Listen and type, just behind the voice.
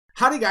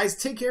Howdy guys,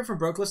 Take Care from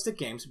Brokelistic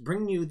Games,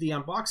 bringing you the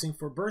unboxing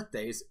for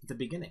Birthdays at the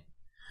Beginning.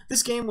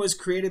 This game was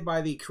created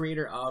by the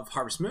creator of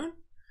Harvest Moon.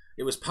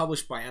 It was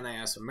published by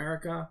NIS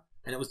America,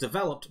 and it was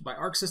developed by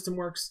Arc System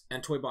Works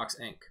and Toybox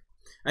Inc.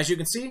 As you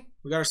can see,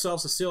 we got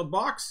ourselves a sealed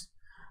box.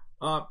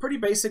 Pretty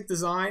basic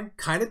design,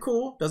 kind of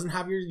cool. Doesn't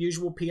have your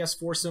usual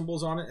PS4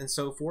 symbols on it and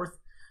so forth.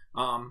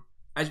 I'm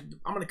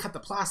going to cut the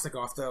plastic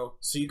off though,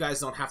 so you guys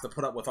don't have to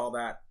put up with all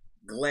that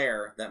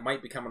glare that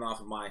might be coming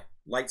off of my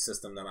light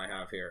system that I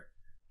have here.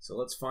 So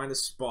let's find a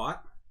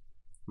spot.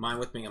 Mine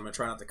with me, I'm going to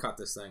try not to cut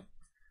this thing.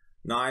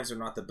 Knives are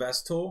not the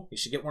best tool. You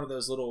should get one of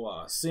those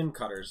little sim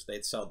cutters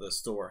they'd sell at the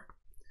store.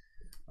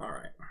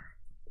 Alright.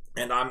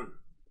 And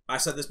I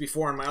said this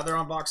before in my other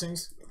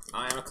unboxings,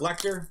 I am a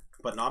collector,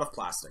 but not of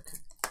plastic.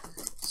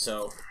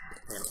 So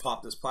we're going to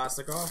pop this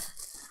plastic off,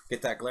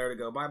 get that glare to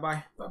go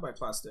bye-bye. Bye-bye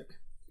plastic.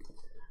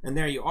 And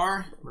there you are.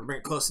 I'm going to bring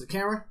it close to the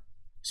camera.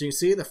 So you can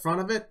see the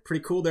front of it,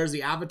 pretty cool. There's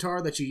the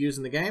avatar that you use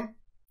in the game.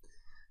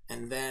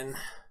 And then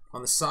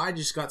on the side,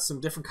 you just got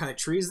some different kind of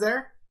trees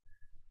there.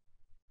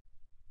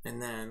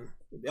 And then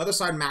the other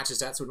side matches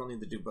that, so we don't need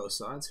to do both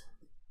sides.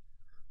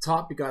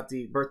 Top, you got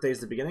the Birthdays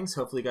at the Beginnings.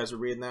 Hopefully you guys are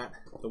reading that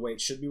the way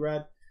it should be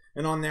read.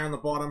 And on there on the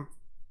bottom,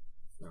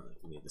 I don't know if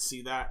you need to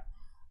see that,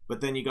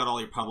 but then you got all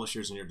your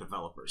publishers and your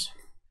developers.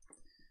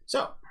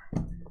 So,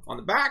 on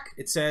the back,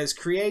 it says,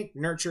 create,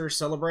 nurture,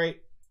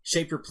 celebrate,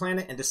 shape your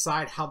planet, and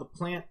decide how the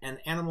plant and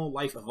animal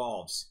life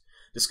evolves.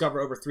 Discover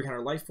over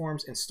 300 life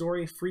forms in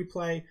story, free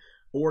play,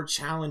 or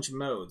challenge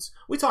modes.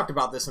 We talked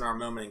about this in our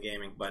moment in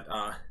gaming, but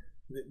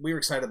we were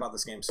excited about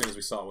this game as soon as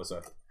we saw it was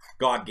a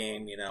god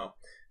game, you know,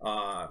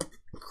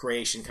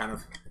 creation kind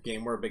of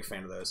game. We're a big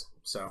fan of those.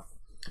 So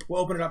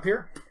we'll open it up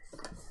here.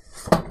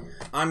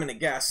 I'm going to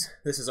guess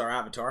this is our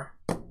avatar.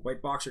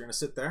 White box, you're going to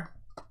sit there.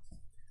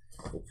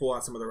 We'll pull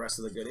out some of the rest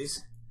of the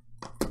goodies.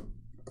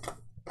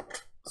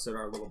 Set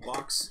our little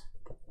box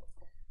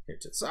here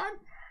to the side.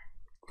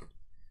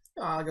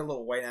 I got a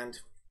little white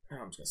end.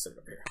 I'm just going to sit it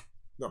up here.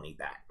 Don't need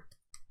that.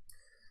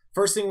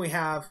 First thing we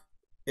have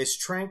is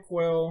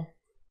Tranquil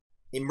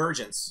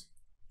Emergence,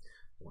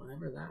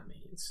 whatever that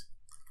means.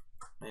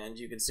 And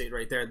you can see it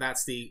right there.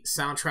 That's the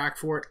soundtrack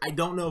for it. I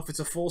don't know if it's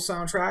a full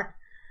soundtrack,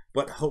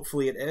 but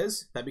hopefully it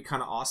is. That'd be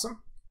kind of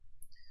awesome.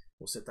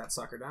 We'll sit that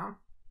sucker down.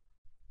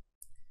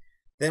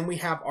 Then we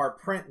have our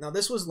print. Now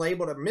this was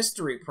labeled a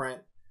mystery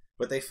print,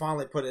 but they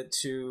finally put it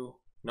to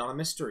not a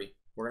mystery.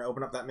 We're going to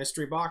open up that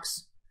mystery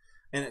box,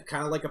 and it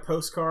kind of like a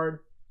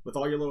postcard with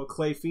all your little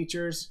clay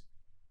features.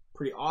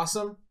 Pretty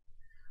awesome.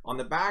 On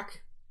the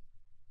back,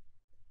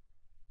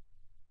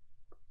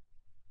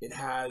 it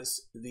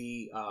has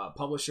the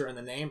publisher and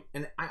the name.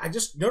 And I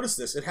just noticed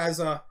this. It has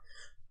I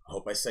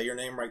hope I say your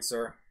name right,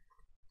 sir.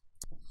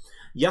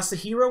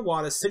 Yasuhiro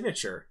Wada's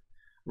signature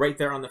right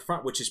there on the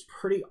front, which is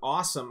pretty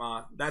awesome.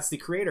 That's the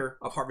creator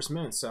of Harvest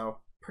Moon.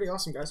 So pretty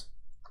awesome, guys.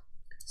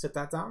 Sit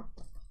that down.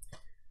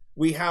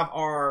 We have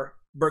our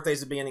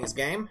Birthdays at the Beginnings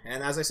game.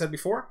 And as I said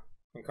before,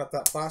 I'm going to cut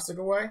that plastic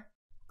away.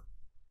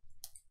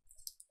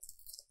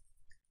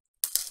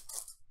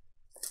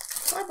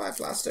 Bye-bye,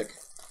 plastic.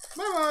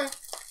 Bye-bye.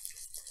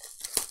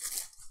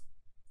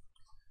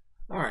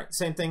 Alright,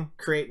 same thing.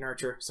 Create,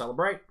 nurture,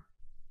 celebrate.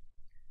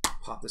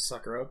 Pop this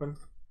sucker open.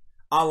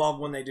 I love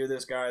when they do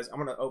this, guys. I'm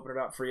going to open it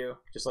up for you.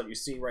 Just let you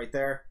see right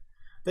there.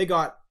 They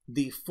got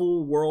the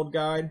full world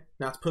guide.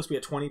 Now, it's supposed to be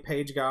a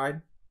 20-page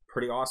guide.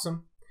 Pretty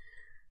awesome.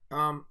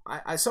 When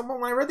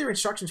I read their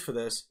instructions for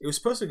this, it was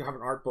supposed to have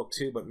an art book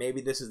too, but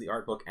maybe this is the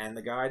art book and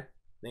the guide.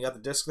 Then you got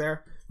the disc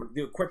there. I'm going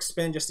to do a quick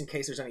spin just in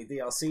case there's any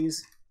DLCs.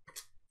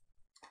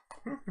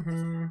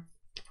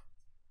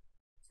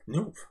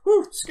 Nope.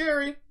 Whew,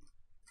 scary.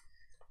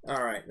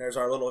 Alright, there's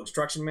our little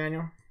instruction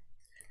manual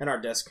and our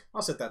disc.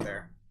 I'll sit that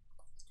there.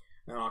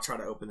 And I'll try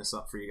to open this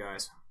up for you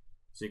guys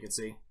so you can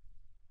see.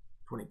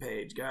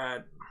 20-page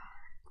guide.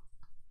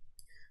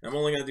 I'm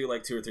only going to do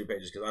like 2 or 3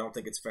 pages because I don't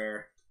think it's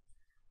fair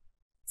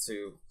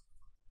to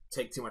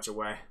take too much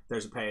away.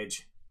 There's a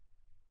page.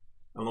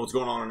 I don't know what's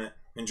going on in it.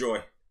 Enjoy.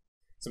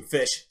 Some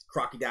fish,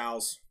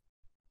 crocodiles,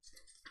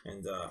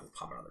 and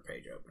pop another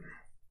page open.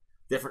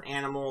 Different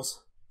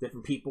animals,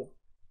 different people.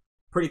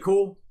 Pretty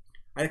cool.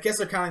 I guess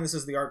they're counting this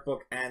as the art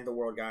book and the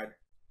world guide.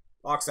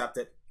 I'll accept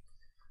it.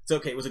 It's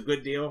okay. It was a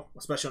good deal,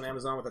 especially on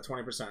Amazon with a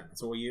 20%.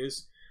 That's what we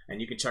use. And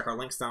you can check our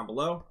links down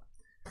below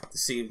to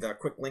see the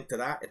quick link to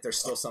that if there's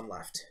still some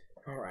left.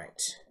 All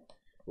right.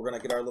 We're going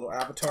to get our little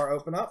avatar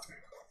open up.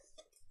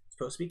 It's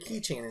supposed to be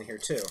keychain in here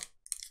too.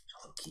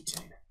 A little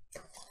keychain.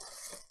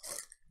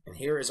 And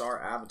here is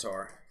our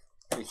avatar.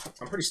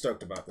 I'm pretty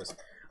stoked about this.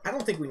 I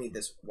don't think we need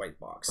this white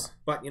box,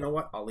 but you know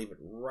what? I'll leave it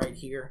right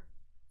here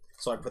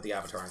so I put the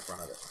avatar in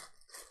front of it.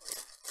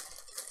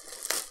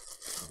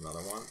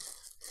 Another one.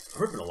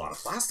 I'm ripping a lot of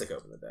plastic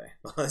open today.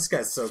 This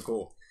guy's so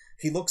cool.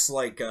 He looks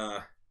like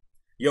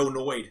Yo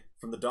Noid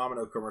from the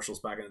Domino commercials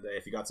back in the day.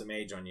 If you got some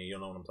age on you, you'll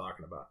know what I'm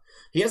talking about.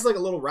 He has like a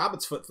little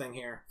rabbit's foot thing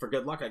here for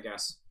good luck, I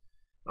guess.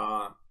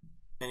 And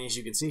as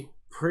you can see,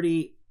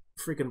 pretty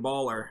freaking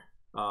baller,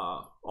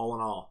 all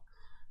in all.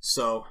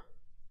 So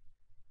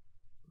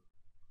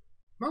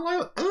I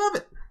love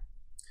it.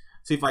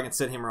 See if I can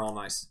sit him real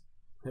nice.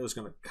 He was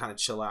going to kind of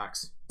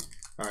chillax.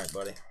 All right,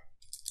 buddy.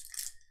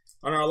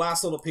 On our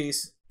last little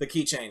piece, the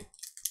keychain,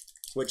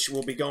 which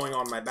will be going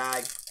on my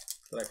bag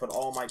that I put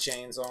all my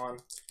chains on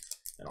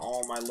and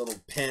all my little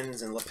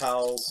pins and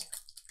lapels.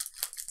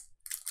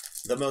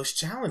 The most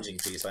challenging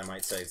piece, I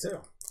might say,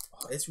 too.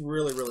 Oh, it's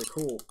really, really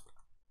cool.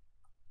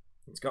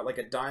 It's got like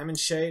a diamond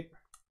shape.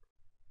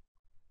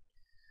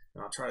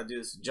 And I'll try to do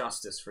this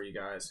justice for you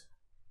guys.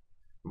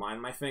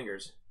 Mind my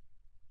fingers.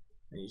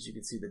 And as you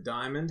can see, the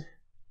diamond.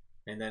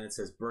 And then it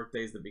says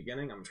birthday's the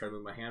beginning. I'm going to try to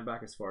move my hand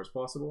back as far as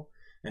possible.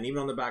 And even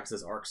on the back it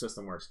says Arc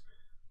System Works.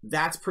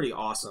 That's pretty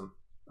awesome.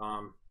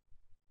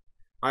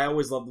 I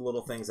always love the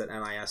little things that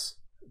NIS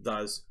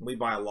does. We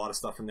buy a lot of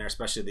stuff from there,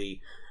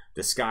 especially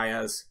the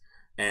Skyas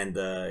and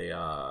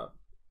the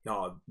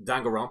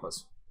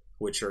Danganronpas,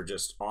 which are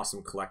just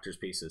awesome collector's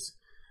pieces.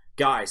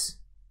 Guys,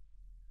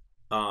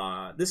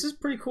 this is a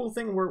pretty cool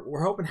thing.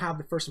 We're hoping to have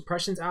the first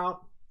impressions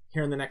out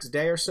here in the next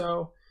day or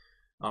so.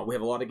 We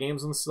have a lot of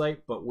games on the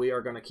slate, but we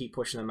are going to keep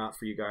pushing them out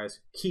for you guys.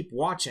 Keep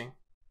watching.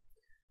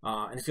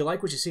 And if you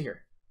like what you see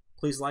here,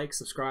 please like,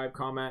 subscribe,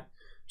 comment.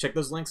 Check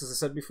those links, as I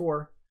said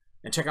before.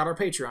 And check out our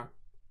Patreon.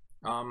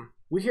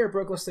 We here at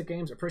Brokelistic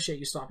Games appreciate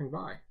you stopping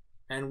by.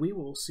 And we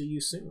will see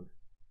you soon.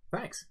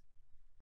 Thanks.